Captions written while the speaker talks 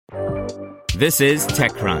This is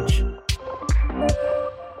TechCrunch.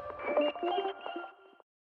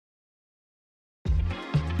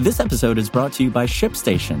 This episode is brought to you by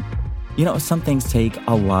ShipStation. You know, some things take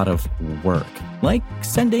a lot of work, like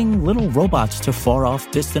sending little robots to far-off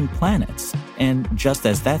distant planets. And just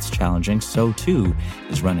as that's challenging, so too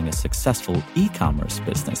is running a successful e-commerce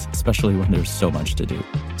business, especially when there's so much to do.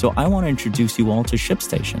 So I want to introduce you all to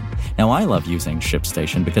ShipStation. Now, I love using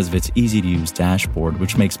ShipStation because of its easy-to-use dashboard,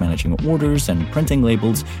 which makes managing orders and printing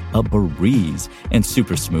labels a breeze and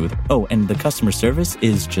super smooth. Oh, and the customer service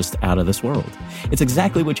is just out of this world. It's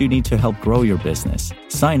exactly what you need to help grow your business.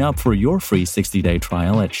 Sign up for your free 60-day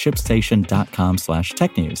trial at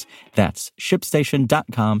shipstation.com/technews. That's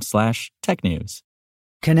shipstation.com/technews.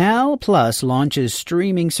 Canal Plus launches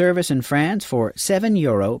streaming service in France for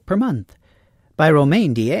 €7 per month. By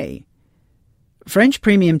Romain Dier. French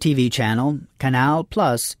premium TV channel Canal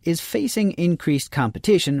Plus is facing increased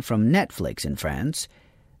competition from Netflix in France.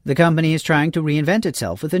 The company is trying to reinvent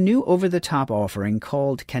itself with a new over-the-top offering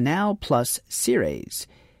called Canal Séries.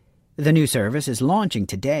 The new service is launching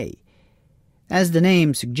today. As the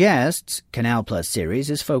name suggests, Canal Séries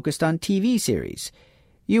is focused on TV series.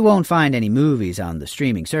 You won't find any movies on the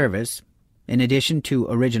streaming service. In addition to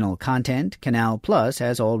original content, Canal Plus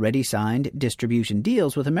has already signed distribution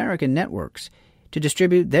deals with American networks to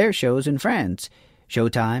distribute their shows in France,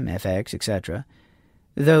 Showtime, FX, etc.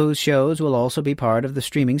 Those shows will also be part of the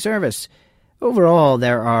streaming service. Overall,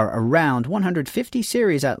 there are around 150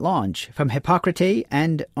 series at launch, from Hippocrates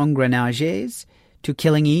and Engrenages to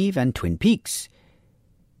Killing Eve and Twin Peaks.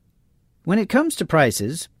 When it comes to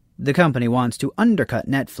prices, the company wants to undercut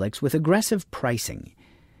Netflix with aggressive pricing.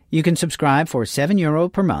 You can subscribe for €7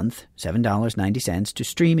 per month, $7.90, to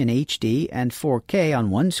stream in HD and 4K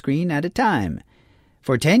on one screen at a time.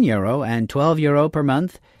 For €10 and €12 per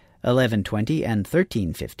month, $11.20 and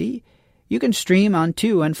 $13.50, you can stream on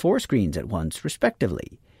 2 and 4 screens at once,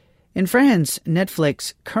 respectively. In France,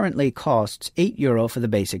 Netflix currently costs €8 for the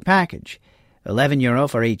basic package, €11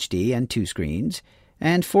 for HD and 2 screens,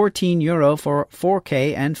 and €14 for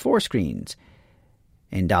 4K and 4 screens.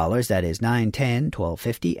 In dollars, that is $9.10,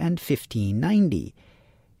 $12.50, and $15.90.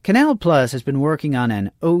 Canal Plus has been working on an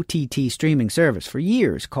OTT streaming service for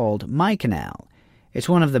years called MyCanal. It's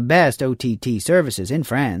one of the best OTT services in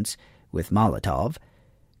France, with Molotov.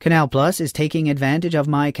 Canal Plus is taking advantage of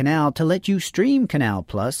MyCanal to let you stream Canal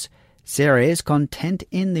Plus series content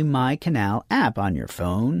in the MyCanal app on your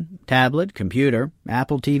phone, tablet, computer,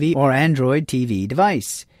 Apple TV, or Android TV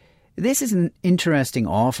device. This is an interesting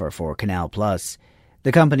offer for Canal Plus.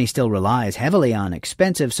 The company still relies heavily on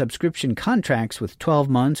expensive subscription contracts with 12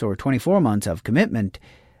 months or 24 months of commitment,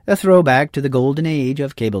 a throwback to the golden age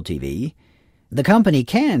of cable TV. The company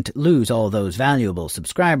can't lose all those valuable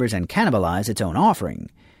subscribers and cannibalize its own offering.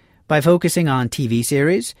 By focusing on TV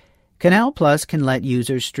series, Canal Plus can let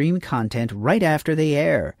users stream content right after they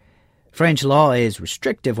air. French law is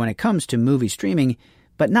restrictive when it comes to movie streaming,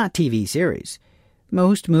 but not TV series.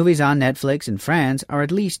 Most movies on Netflix in France are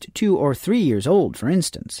at least 2 or 3 years old, for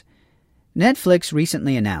instance. Netflix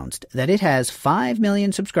recently announced that it has 5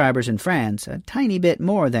 million subscribers in France, a tiny bit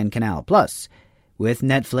more than Canal Plus. With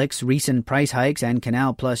Netflix recent price hikes and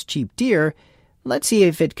Canal Plus cheap tier, let's see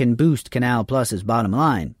if it can boost Canal Plus's bottom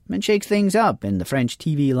line and shake things up in the French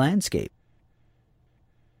TV landscape.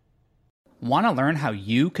 Want to learn how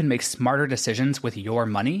you can make smarter decisions with your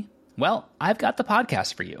money? Well, I've got the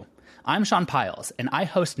podcast for you. I'm Sean Piles, and I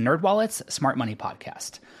host NerdWallet's Smart Money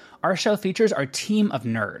Podcast. Our show features our team of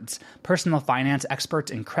nerds, personal finance experts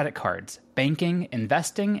in credit cards, banking,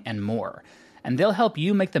 investing, and more. And they'll help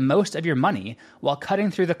you make the most of your money while cutting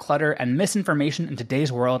through the clutter and misinformation in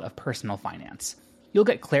today's world of personal finance. You'll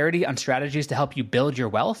get clarity on strategies to help you build your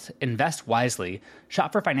wealth, invest wisely,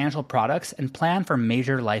 shop for financial products, and plan for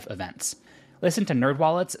major life events. Listen to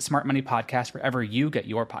NerdWallet's Smart Money Podcast wherever you get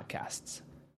your podcasts.